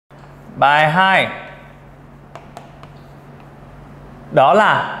Bài 2. Đó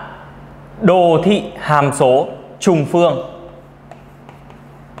là đồ thị hàm số trùng phương.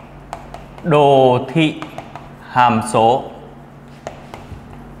 Đồ thị hàm số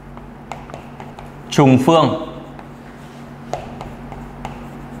trùng phương.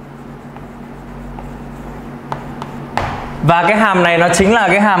 Và cái hàm này nó chính là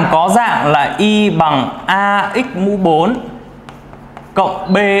cái hàm có dạng là y bằng ax mũ 4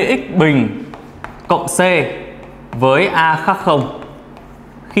 cộng bx bình cộng c với a khác 0.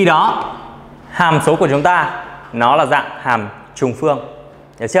 Khi đó hàm số của chúng ta nó là dạng hàm trùng phương.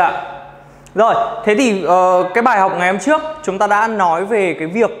 Được chưa? Rồi, thế thì cái bài học ngày hôm trước chúng ta đã nói về cái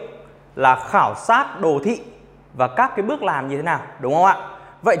việc là khảo sát đồ thị và các cái bước làm như thế nào, đúng không ạ?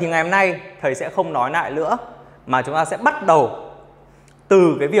 Vậy thì ngày hôm nay thầy sẽ không nói lại nữa, mà chúng ta sẽ bắt đầu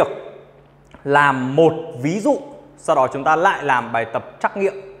từ cái việc làm một ví dụ, sau đó chúng ta lại làm bài tập trắc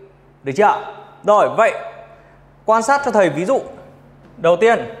nghiệm. Được chưa? Rồi, vậy quan sát cho thầy ví dụ. Đầu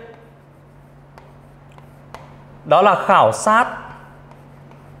tiên đó là khảo sát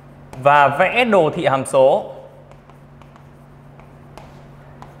và vẽ đồ thị hàm số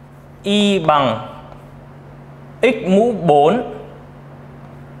y bằng x mũ 4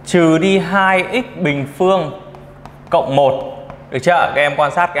 trừ đi 2x bình phương cộng 1. Được chưa? Các em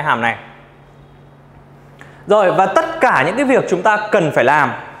quan sát cái hàm này. Rồi, và tất cả những cái việc chúng ta cần phải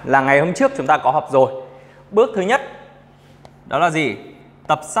làm là ngày hôm trước chúng ta có học rồi. Bước thứ nhất đó là gì?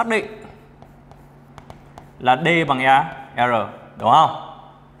 Tập xác định là D bằng R, đúng không?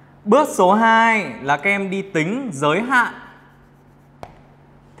 Bước số 2 là các em đi tính giới hạn.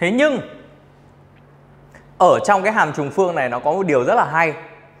 Thế nhưng ở trong cái hàm trùng phương này nó có một điều rất là hay.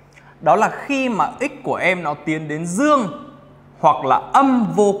 Đó là khi mà x của em nó tiến đến dương hoặc là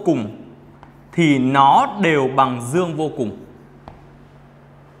âm vô cùng thì nó đều bằng dương vô cùng.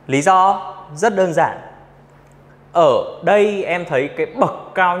 Lý do rất đơn giản. Ở đây em thấy cái bậc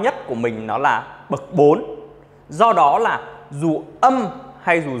cao nhất của mình nó là bậc 4. Do đó là dù âm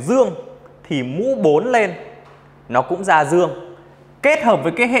hay dù dương thì mũ 4 lên nó cũng ra dương. Kết hợp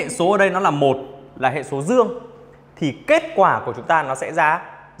với cái hệ số ở đây nó là 1, là hệ số dương, thì kết quả của chúng ta nó sẽ ra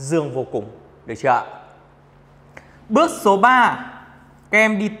dương vô cùng. Được chưa ạ? Bước số 3, các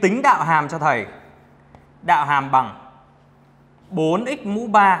em đi tính đạo hàm cho thầy. Đạo hàm bằng 4x mũ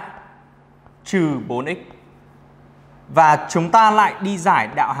 3 trừ 4x. Và chúng ta lại đi giải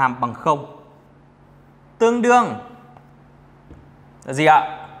đạo hàm bằng 0. Tương đương là gì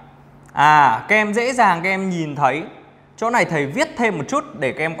ạ? Các em dễ dàng các em nhìn thấy. Chỗ này thầy viết thêm một chút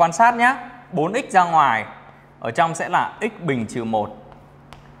để các em quan sát nhé. 4x ra ngoài, ở trong sẽ là x bình trừ 1.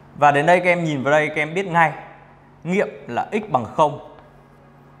 Và đến đây các em nhìn vào đây các em biết ngay. Nghiệm là x bằng 0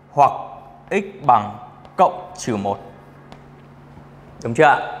 hoặc x bằng cộng trừ 1. Đúng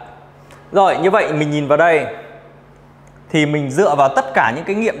chưa? Rồi, như vậy mình nhìn vào đây thì mình dựa vào tất cả những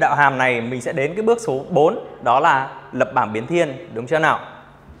cái nghiệm đạo hàm này mình sẽ đến cái bước số 4, đó là lập bảng biến thiên. Đúng chưa nào?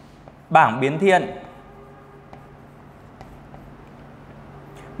 Bảng biến thiên.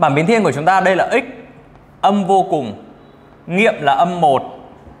 Bảng biến thiên của chúng ta đây là x âm vô cùng, nghiệm là âm 1,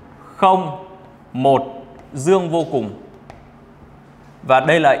 0, 1, dương vô cùng. Và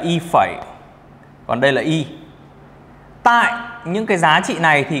đây là y phẩy, còn đây là y. Tại những cái giá trị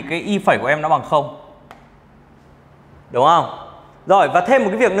này thì cái y phẩy của em nó bằng 0. Đúng không? Rồi, và thêm một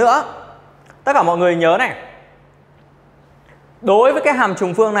cái việc nữa. Tất cả mọi người nhớ này. Đối với cái hàm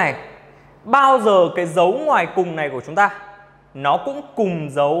trùng phương này, bao giờ cái dấu ngoài cùng này của chúng ta nó cũng cùng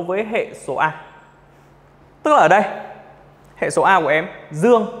dấu với hệ số A. Tức là ở đây hệ số A của em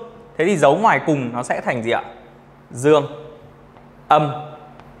dương, thế thì dấu ngoài cùng nó sẽ thành gì ạ? Dương, âm,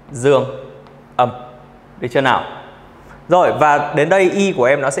 dương, âm. Được chưa nào? Rồi, và đến đây y của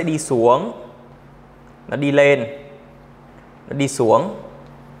em nó sẽ đi xuống, nó đi lên, nó đi xuống,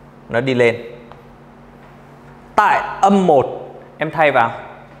 nó đi lên. Tại âm 1 em thay vào,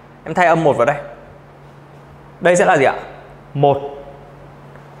 em thay âm 1 vào đây. Đây sẽ là gì ạ? 1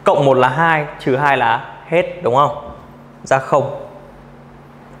 cộng 1 là 2, trừ 2 là hết, đúng không? Ra 0.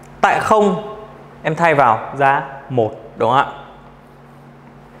 Tại 0 em thay vào ra 1, đúng không ạ?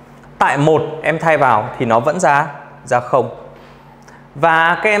 Tại 1 em thay vào thì nó vẫn ra 0.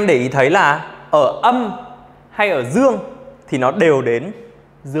 Và các em để ý thấy là ở âm hay ở dương thì nó đều đến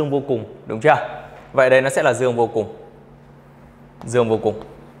dương vô cùng, đúng chưa? Vậy đây nó sẽ là dương vô cùng. Dương vô cùng.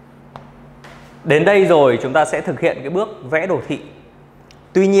 Đến đây rồi chúng ta sẽ thực hiện cái bước vẽ đồ thị.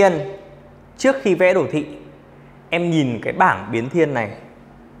 Tuy nhiên, trước khi vẽ đồ thị, em nhìn cái bảng biến thiên này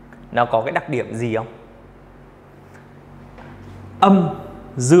nó có cái đặc điểm gì không? Âm,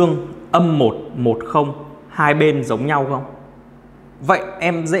 dương, âm 1, 1, 0 hai bên giống nhau không? Vậy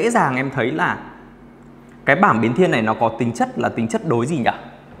em dễ dàng em thấy là cái bảng biến thiên này nó có tính chất là tính chất đối gì nhỉ?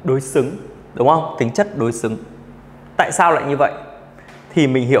 Đối xứng, đúng không? Tính chất đối xứng. Tại sao lại như vậy? Thì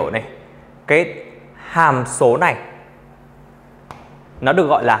mình hiểu này, cái hàm số này nó được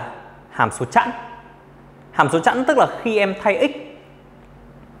gọi là hàm số chẵn. Hàm số chẵn tức là khi em thay x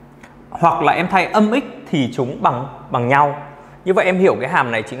hoặc là em thay âm x thì chúng bằng nhau. Như vậy em hiểu cái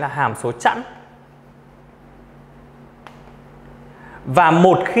hàm này chính là hàm số chẵn. Và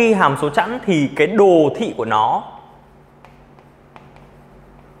một khi hàm số chẵn thì cái đồ thị của nó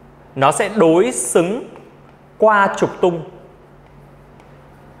sẽ đối xứng qua trục tung.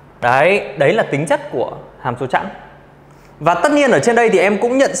 Đấy là tính chất của hàm số chẵn. Và tất nhiên ở trên đây thì em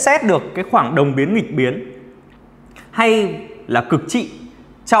cũng nhận xét được cái khoảng đồng biến nghịch biến hay là cực trị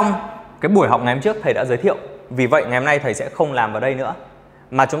trong cái buổi học ngày hôm trước thầy đã giới thiệu. Vì vậy ngày hôm nay thầy sẽ không làm vào đây nữa,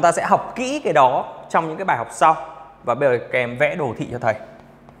 mà chúng ta sẽ học kỹ cái đó trong những cái bài học sau. Và bây giờ các em vẽ đồ thị cho thầy.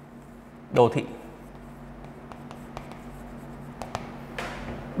 Đồ thị.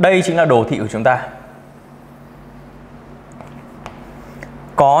 Đây chính là đồ thị của chúng ta.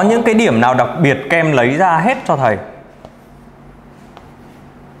 Có những cái điểm nào đặc biệt các em lấy ra hết cho thầy.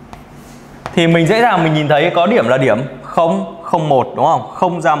 Thì mình dễ dàng mình nhìn thấy có điểm là điểm 0, 0, 1 đúng không?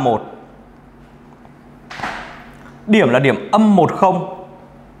 0 ra 1. Điểm là điểm âm 10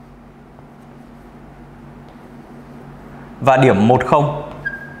 và điểm 10.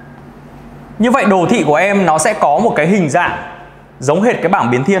 Như vậy đồ thị của em nó sẽ có một cái hình dạng giống hệt cái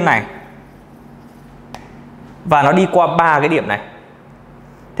bảng biến thiên này. Và nó đi qua 3 cái điểm này.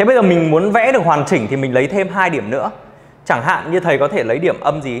 Thế bây giờ mình muốn vẽ được hoàn chỉnh thì mình lấy thêm 2 điểm nữa. Chẳng hạn như thầy có thể lấy điểm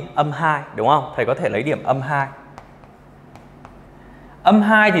âm gì? Âm 2 đúng không? Thầy có thể lấy điểm âm 2. Âm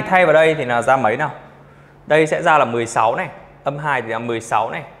 2 thì thay vào đây thì là ra mấy nào? Đây sẽ ra là 16 này. Âm 2 thì là 16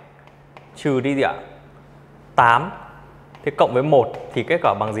 này. Trừ đi gì ạ? 8. Thế cộng với 1 thì kết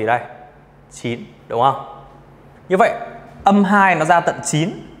quả bằng gì đây? 9 đúng không? Như vậy âm 2 nó ra tận 9.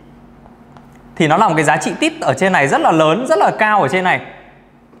 Thì nó là một cái giá trị tít ở trên này rất là lớn, rất là cao ở trên này.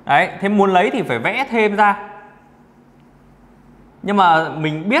 Đấy, thế muốn lấy thì phải vẽ thêm ra. Nhưng mà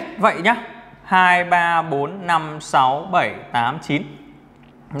mình biết vậy nhá. 2, 3, 4, 5, 6, 7, 8, 9.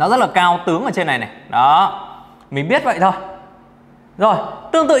 Nó rất là cao tướng ở trên này này. Đó, mình biết vậy thôi. Rồi,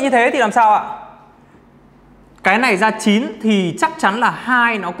 tương tự như thế thì làm sao ạ? Cái này ra 9 thì chắc chắn là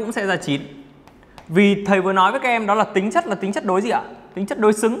 2 nó cũng sẽ ra 9. Vì thầy vừa nói với các em đó là tính chất đối gì ạ? Tính chất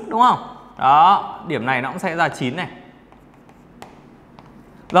đối xứng đúng không? Đó, điểm này nó cũng sẽ ra 9 này.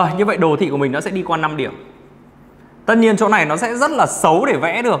 Rồi, như vậy đồ thị của mình nó sẽ đi qua 5 điểm. Tất nhiên chỗ này nó sẽ rất là xấu để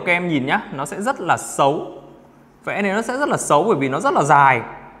vẽ được, các em nhìn nhá. Nó sẽ rất là xấu. Vẽ này nó sẽ rất là xấu bởi vì nó rất là dài.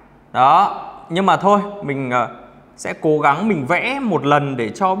 Đó, nhưng mà thôi, mình sẽ cố gắng mình vẽ một lần để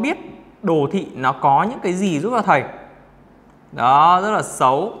cho biết đồ thị nó có những cái gì giúp cho thầy. Đó, rất là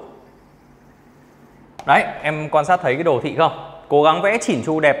xấu. Đấy, em quan sát thấy cái đồ thị không? Cố gắng vẽ chỉn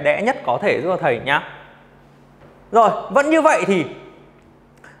chu đẹp đẽ nhất có thể giúp cho thầy nhá. Rồi, vẫn như vậy thì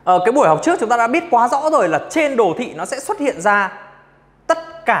ở cái buổi học trước chúng ta đã biết quá rõ rồi là trên đồ thị nó sẽ xuất hiện ra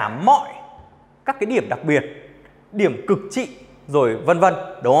tất cả mọi các cái điểm đặc biệt, điểm cực trị rồi vân vân,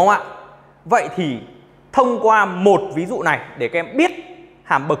 đúng không ạ? Vậy thì thông qua một ví dụ này để các em biết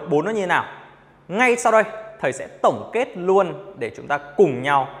hàm bậc 4 nó như thế nào, ngay sau đây thầy sẽ tổng kết luôn để chúng ta cùng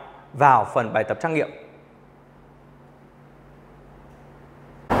nhau vào phần bài tập trắc nghiệm.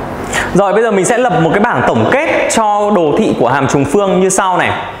 Rồi bây giờ mình sẽ lập một cái bảng tổng kết cho đồ thị của hàm trùng phương như sau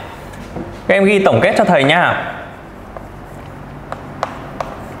này. Các em ghi tổng kết cho thầy nha.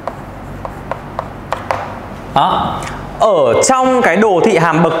 Đó. Ở trong cái đồ thị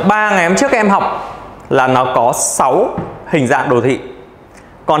hàm bậc 3 ngày hôm trước các em học là nó có 6 hình dạng đồ thị.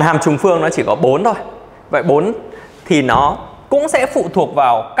 Còn hàm trùng phương nó chỉ có 4 thôi. Vậy 4 thì nó cũng sẽ phụ thuộc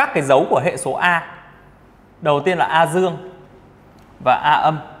vào các cái dấu của hệ số A. Đầu tiên là A dương và A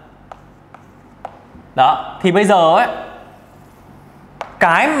âm. Đó, thì bây giờ ấy,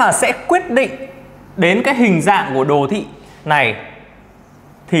 cái mà sẽ quyết định đến cái hình dạng của đồ thị này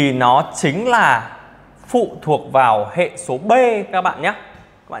thì nó chính là phụ thuộc vào hệ số B các bạn nhé.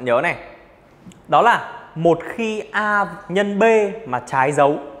 Các bạn nhớ này. Đó là một khi A nhân B mà trái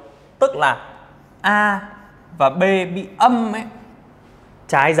dấu, tức là A và B bị âm ấy,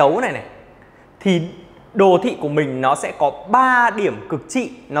 trái dấu này này, thì đồ thị của mình nó sẽ có 3 điểm cực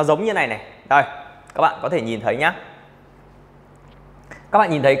trị. Nó giống như này này. Đây, các bạn có thể nhìn thấy nhá. Các bạn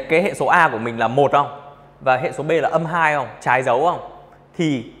nhìn thấy cái hệ số A của mình là 1 không? Và hệ số B là âm 2 không? Trái dấu không?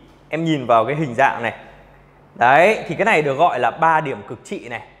 Thì em nhìn vào cái hình dạng này. Đấy, thì cái này được gọi là 3 điểm cực trị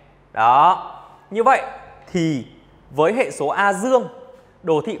này. Đó. Như vậy thì với hệ số A dương,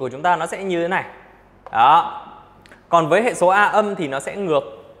 đồ thị của chúng ta nó sẽ như thế này. Đó. Còn với hệ số A âm thì nó sẽ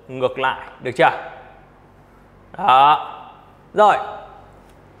ngược lại, được chưa? Đó. Rồi,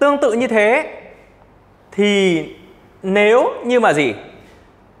 tương tự như thế thì nếu như mà gì?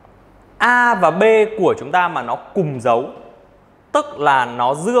 A và B của chúng ta mà nó cùng dấu, tức là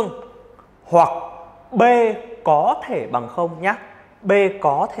nó dương, hoặc B có thể bằng 0 nhá. B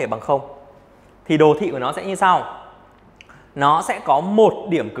có thể bằng 0 thì đồ thị của nó sẽ như sau. Nó sẽ có một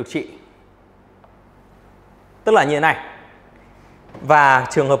điểm cực trị, tức là như thế này. Và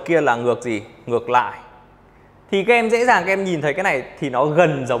trường hợp kia là ngược gì? Ngược lại. Thì các em dễ dàng các em nhìn thấy cái này thì nó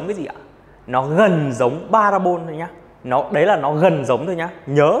gần giống cái gì ạ? Nó gần giống parabol thôi nhá. Đấy là nó gần giống thôi nhá.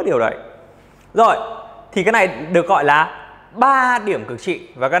 Nhớ điều đấy. Rồi, thì cái này được gọi là 3 điểm cực trị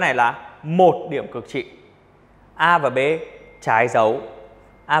và cái này là 1 điểm cực trị. A và B trái dấu,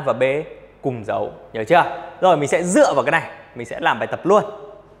 A và B cùng dấu, nhớ chưa? Rồi mình sẽ dựa vào cái này, mình sẽ làm bài tập luôn.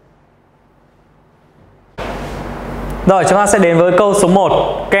 Rồi chúng ta sẽ đến với câu số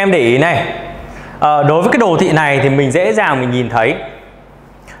 1. Các em để ý này. Đối với cái đồ thị này thì mình dễ dàng mình nhìn thấy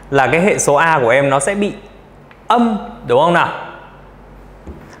là cái hệ số A của em nó sẽ bị âm, đúng không nào?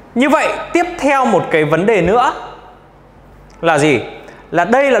 Như vậy tiếp theo một cái vấn đề nữa là gì? Là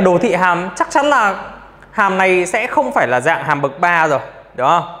đây là đồ thị hàm, chắc chắn là hàm này sẽ không phải là dạng hàm bậc 3 rồi, đúng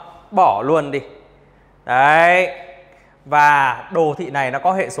không? Bỏ luôn đi. Đấy. Và đồ thị này nó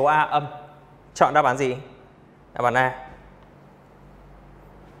có hệ số A âm. Chọn đáp án gì? Đáp án A.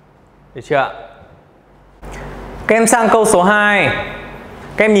 Được chưa? Các em sang câu số 2.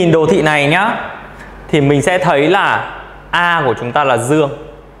 Các em nhìn đồ thị này nhá. Thì mình sẽ thấy là A của chúng ta là dương.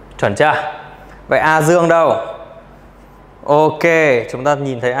 Chuẩn chưa? Vậy A dương đâu? Ok, chúng ta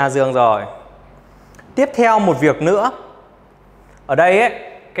nhìn thấy A dương rồi. Tiếp theo một việc nữa. Ở đây ấy,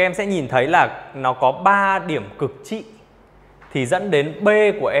 các em sẽ nhìn thấy là nó có 3 điểm cực trị thì dẫn đến B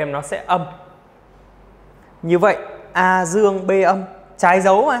của em nó sẽ âm. Như vậy A dương B âm, trái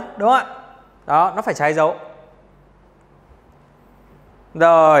dấu mà, đúng không ạ? Đó, nó phải trái dấu.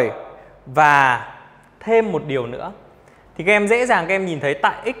 Rồi, và thêm một điều nữa. Thì các em dễ dàng các em nhìn thấy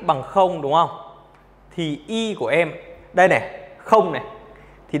tại x bằng 0, đúng không? Thì y của em, đây này, 0 này,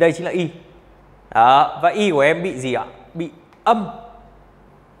 thì đây chính là y. Đó, và y của em bị gì ạ? Bị âm.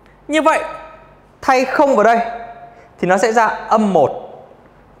 Như vậy thay 0 vào đây thì nó sẽ ra âm 1.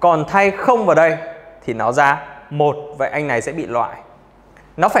 Còn thay 0 vào đây thì nó ra 1. Vậy anh này sẽ bị loại.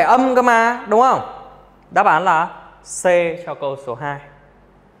 Nó phải âm cơ mà, đúng không? Đáp án là C cho câu số 2.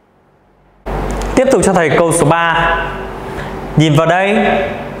 Tiếp tục cho thầy câu số 3. Nhìn vào đây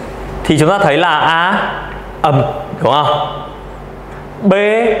thì chúng ta thấy là A âm, đúng không? B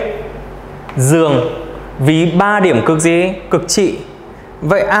dương. Vì 3 điểm cực gì? Cực trị.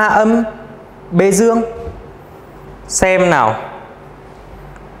 Vậy A âm B dương. Xem nào.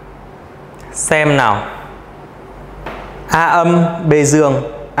 Xem nào. A âm B dương,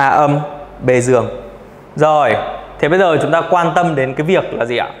 A âm B dương. Rồi, thế bây giờ chúng ta quan tâm đến cái việc là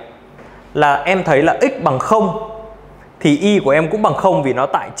gì ạ? Là em thấy là x bằng 0 thì y của em cũng bằng 0 vì nó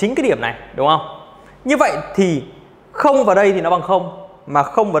tại chính cái điểm này, đúng không? Như vậy thì 0 vào đây thì nó bằng 0, mà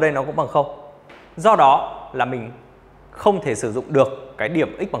 0 vào đây nó cũng bằng 0. Do đó là mình không thể sử dụng được cái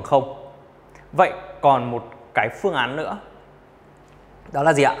điểm x bằng 0. Vậy còn một cái phương án nữa. Đó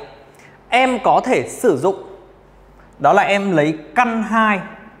là gì ạ? Em có thể sử dụng, đó là em lấy căn 2.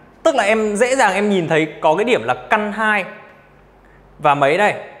 Tức là em dễ dàng em nhìn thấy có cái điểm là căn 2. Và mấy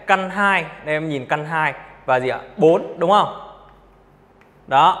đây? Căn 2. Đây em nhìn căn 2 và gì ạ? 4, đúng không?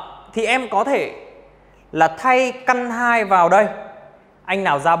 Đó. Thì em có thể là thay căn 2 vào đây. Anh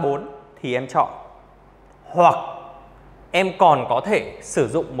nào ra 4 thì em chọn. Hoặc em còn có thể sử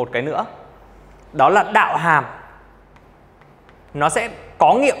dụng một cái nữa. Đó là đạo hàm. Nó sẽ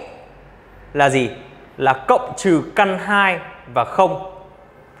có nghiệm là gì? Là cộng trừ căn 2 và 0.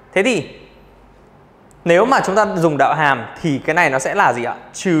 Thế thì nếu mà chúng ta dùng đạo hàm thì cái này nó sẽ là gì ạ?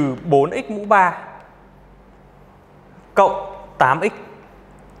 Trừ 4x mũ 3 cộng 8x.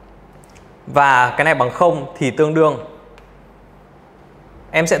 Và cái này bằng 0 thì tương đương.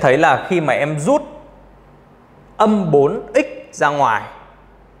 Em sẽ thấy là khi mà em rút âm 4x ra ngoài,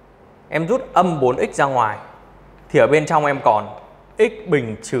 em rút âm 4x ra ngoài thì ở bên trong em còn x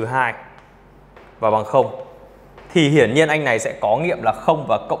bình trừ 2 và bằng 0. Thì hiển nhiên anh này sẽ có nghiệm là 0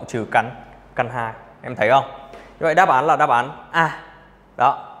 và cộng trừ căn 2. Em thấy không? Như vậy đáp án là đáp án A.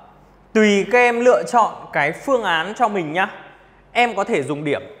 Đó. Tùy các em lựa chọn cái phương án cho mình nhá. Em có thể dùng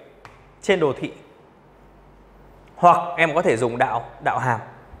điểm trên đồ thị, hoặc em có thể dùng đạo hàm.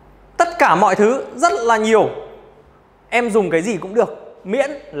 Tất cả mọi thứ rất là nhiều. Em dùng cái gì cũng được,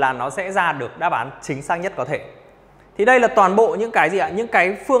 miễn là nó sẽ ra được đáp án chính xác nhất có thể. Thì đây là toàn bộ những cái gì ạ? Những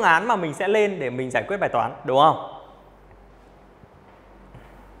cái phương án mà mình sẽ lên để mình giải quyết bài toán, đúng không?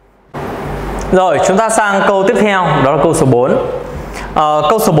 Rồi, chúng ta sang câu tiếp theo, đó là câu số 4.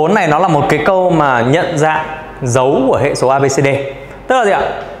 Câu số 4 này nó là một cái câu mà nhận dạng dấu của hệ số ABCD. Tức là gì ạ?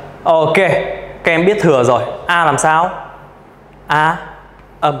 Ok, các em biết thừa rồi. A làm sao? A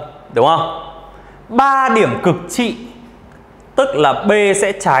âm, đúng không? 3 điểm cực trị, tức là B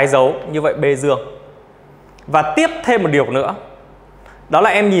sẽ trái dấu, như vậy B dương. Và tiếp thêm một điều nữa, đó là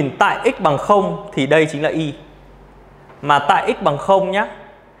em nhìn tại x bằng 0 thì đây chính là y. Mà tại x bằng 0 nhá,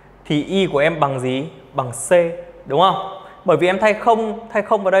 thì y của em bằng gì? Bằng C, đúng không? Bởi vì em thay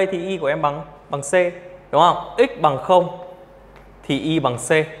 0 vào đây thì y của em bằng C, đúng không? X bằng 0 thì y bằng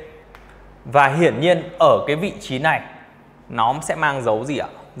C. Và hiển nhiên ở cái vị trí này nó sẽ mang dấu gì ạ?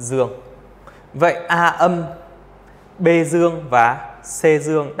 Dương. Vậy A âm, B dương và C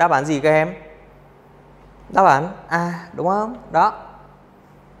dương. Đáp án gì các em? Đáp án A, đúng không? Đó.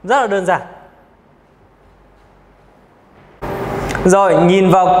 Rất là đơn giản. Rồi, nhìn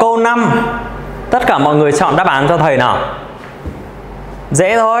vào câu 5. Tất cả mọi người chọn đáp án cho thầy nào.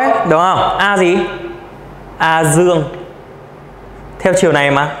 Dễ thôi, đúng không? A gì? A dương. Theo chiều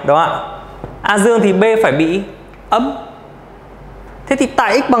này mà, đúng không ạ? A dương thì B phải bị âm. Thế thì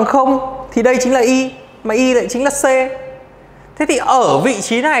tại x bằng 0 thì đây chính là y, mà y lại chính là C. Thế thì ở vị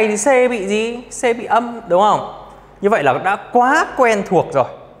trí này thì C bị gì? C bị âm, đúng không? Như vậy là đã quá quen thuộc rồi.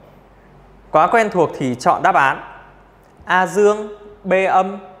 Quá quen thuộc thì chọn đáp án A dương, B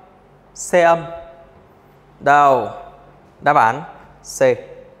âm, C âm. Đâu? Đáp án C.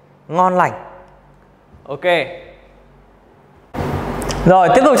 Ngon lành. Ok. Rồi,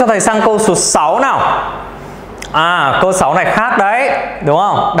 tiếp tục cho thầy sang câu số 6 nào. Câu 6 này khác đấy, đúng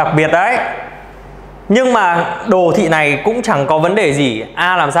không? Đặc biệt đấy. Nhưng mà đồ thị này cũng chẳng có vấn đề gì.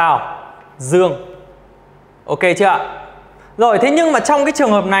 A làm sao? Dương. Ok chưa? Rồi, thế nhưng mà trong cái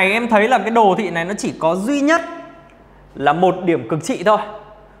trường hợp này em thấy là cái đồ thị này nó chỉ có duy nhất là một điểm cực trị thôi.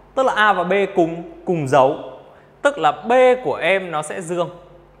 Tức là A và B cùng dấu. Tức là B của em nó sẽ dương.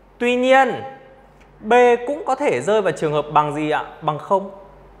 Tuy nhiên B cũng có thể rơi vào trường hợp bằng gì ạ? Bằng 0.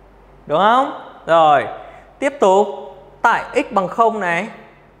 Đúng không? Rồi, tiếp tục. Tại x bằng 0 này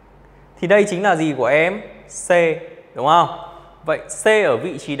thì đây chính là gì của em? C, đúng không? Vậy C ở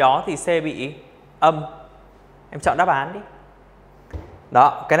vị trí đó thì C bị âm. Em chọn đáp án đi.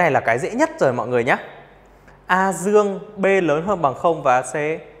 Đó, cái này là cái dễ nhất rồi mọi người nhé. A dương, B lớn hơn bằng 0 và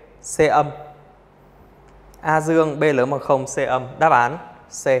C âm. A dương, B lớn bằng 0, C âm. Đáp án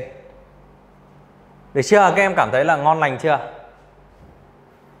C. Được chưa? Các em cảm thấy là ngon lành chưa?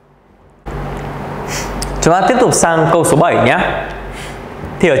 Chúng ta tiếp tục sang câu số 7 nhé.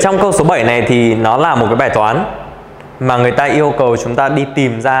 Thì ở trong câu số 7 này thì nó là một cái bài toán mà người ta yêu cầu chúng ta đi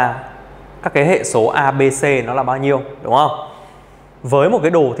tìm ra các cái hệ số A, B, C nó là bao nhiêu, đúng không? Với một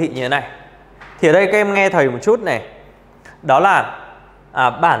cái đồ thị như thế này. Thì ở đây các em nghe thầy một chút này. Đó là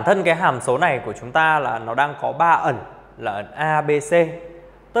bản thân cái hàm số này của chúng ta là nó đang có 3 ẩn, là ẩn A, B, C.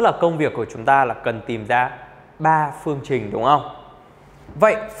 Tức là công việc của chúng ta là cần tìm ra 3 phương trình, đúng không?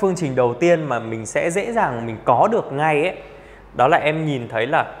 Vậy phương trình đầu tiên mà mình sẽ dễ dàng mình có được ngay ấy, đó là em nhìn thấy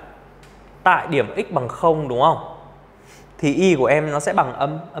là tại điểm x bằng 0, đúng không? Thì y của em nó sẽ bằng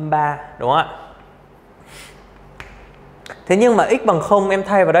âm 3, đúng không ạ? Thế nhưng mà x bằng 0 em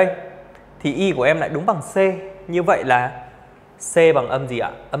thay vào đây thì y của em lại đúng bằng C. Như vậy là C bằng âm gì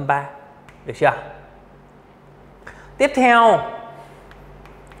ạ? Âm 3. Được chưa? Tiếp theo,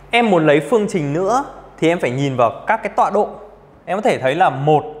 em muốn lấy phương trình nữa thì em phải nhìn vào các cái tọa độ. Em có thể thấy là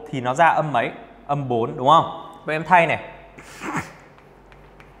 1 thì nó ra âm mấy? Âm 4, đúng không? Vậy em thay này.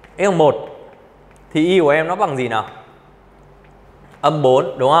 X bằng 1 thì y của em nó bằng gì nào? Âm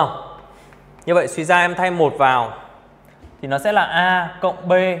 4, đúng không? Như vậy suy ra em thay 1 vào thì nó sẽ là A cộng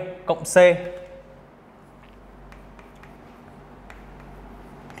B cộng C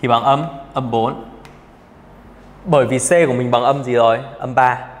thì bằng âm 4. Bởi vì C của mình bằng âm gì rồi? Âm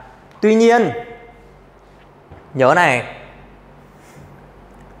 3. Tuy nhiên nhớ này,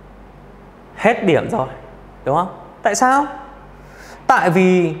 hết điểm rồi, đúng không? Tại sao? Tại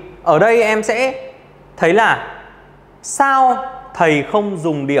vì ở đây em sẽ thấy là sao thầy không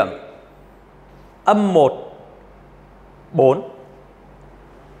dùng điểm âm 1, 4?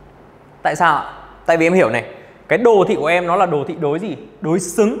 Tại sao ạ? Tại vì em hiểu này, cái đồ thị của em nó là đồ thị đối gì? Đối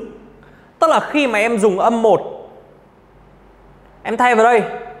xứng. Tức là khi mà em dùng âm 1, em thay vào đây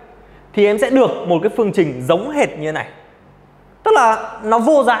thì em sẽ được một cái phương trình giống hệt như này. Tức là nó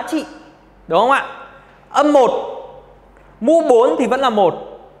vô giá trị, đúng không ạ? Âm 1 mũ 4 thì vẫn là 1.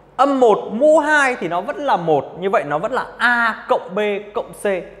 Âm 1 mũ 2 thì nó vẫn là 1. Như vậy nó vẫn là A cộng B cộng C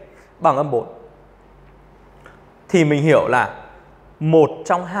bằng âm 4. Thì mình hiểu là một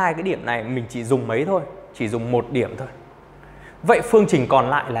trong hai cái điểm này mình chỉ dùng mấy thôi? Chỉ dùng một điểm thôi. Vậy phương trình còn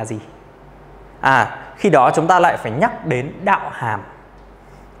lại là gì? Khi đó chúng ta lại phải nhắc đến đạo hàm.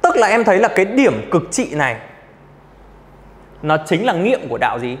 Tức là em thấy là cái điểm cực trị này nó chính là nghiệm của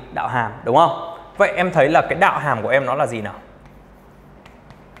đạo gì? Đạo hàm, đúng không? Vậy em thấy là cái đạo hàm của em nó là gì nào?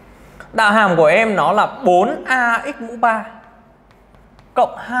 Đạo hàm của em nó là 4ax mũ 3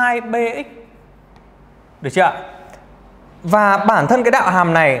 cộng 2bx. Được chưa? Và bản thân cái đạo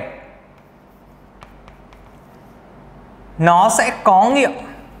hàm này nó sẽ có nghiệm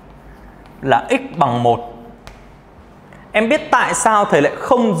là x bằng 1. Em biết tại sao thầy lại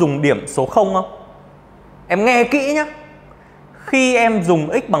không dùng điểm số 0 không? Em nghe kỹ nhé. Khi em dùng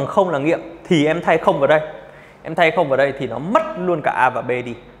x bằng 0 là nghiệm thì em thay 0 vào đây. Em thay 0 vào đây thì nó mất luôn cả a và b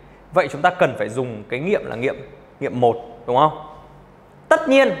đi. Vậy chúng ta cần phải dùng cái nghiệm là nghiệm 1, đúng không? Tất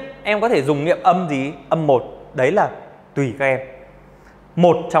nhiên em có thể dùng nghiệm âm gì? Âm 1. Đấy là tùy các em.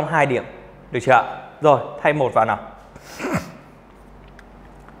 1 trong 2 điểm. Được chưa ạ? Rồi, thay 1 vào nào.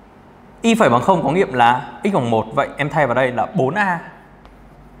 Y phẩy bằng 0 có nghiệm là x bằng 1. Vậy em thay vào đây là 4a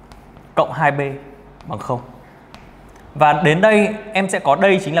cộng 2b bằng 0. Và đến đây em sẽ có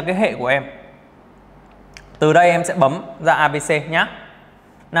đây chính là cái hệ của em. Từ đây em sẽ bấm ra ABC nhá.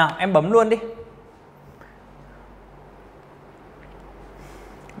 Nào em bấm luôn đi.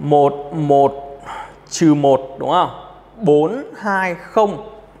 1, 1, trừ 1, đúng không? 4, 2, 0.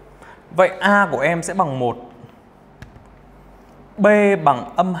 Vậy A của em sẽ bằng 1, B bằng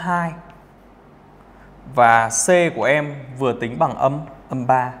âm 2 và C của em vừa tính bằng âm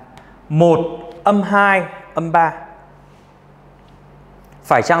 3. 1, âm 2, âm 3.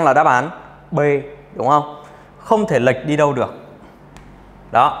 Phải chăng là đáp án B, đúng không? Không thể lệch đi đâu được.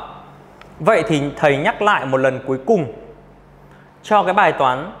 Đó. Vậy thì thầy nhắc lại một lần cuối cùng cho cái bài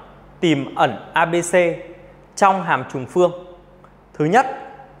toán tìm ẩn ABC trong hàm trùng phương. Thứ nhất,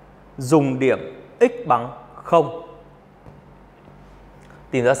 dùng điểm x bằng 0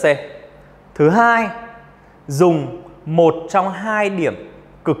 tìm ra C. Thứ hai, dùng một trong 2 điểm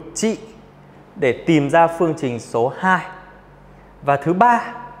cực trị để tìm ra phương trình số 2. Và thứ ba,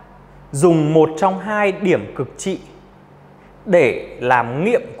 dùng một trong 2 điểm cực trị để làm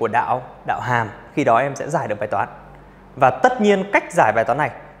nghiệm của đạo hàm. Khi đó em sẽ giải được bài toán. Và tất nhiên cách giải bài toán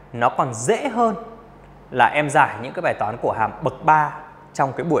này nó còn dễ hơn là em giải những cái bài toán của hàm bậc 3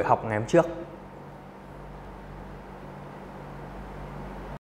 trong cái buổi học ngày hôm trước.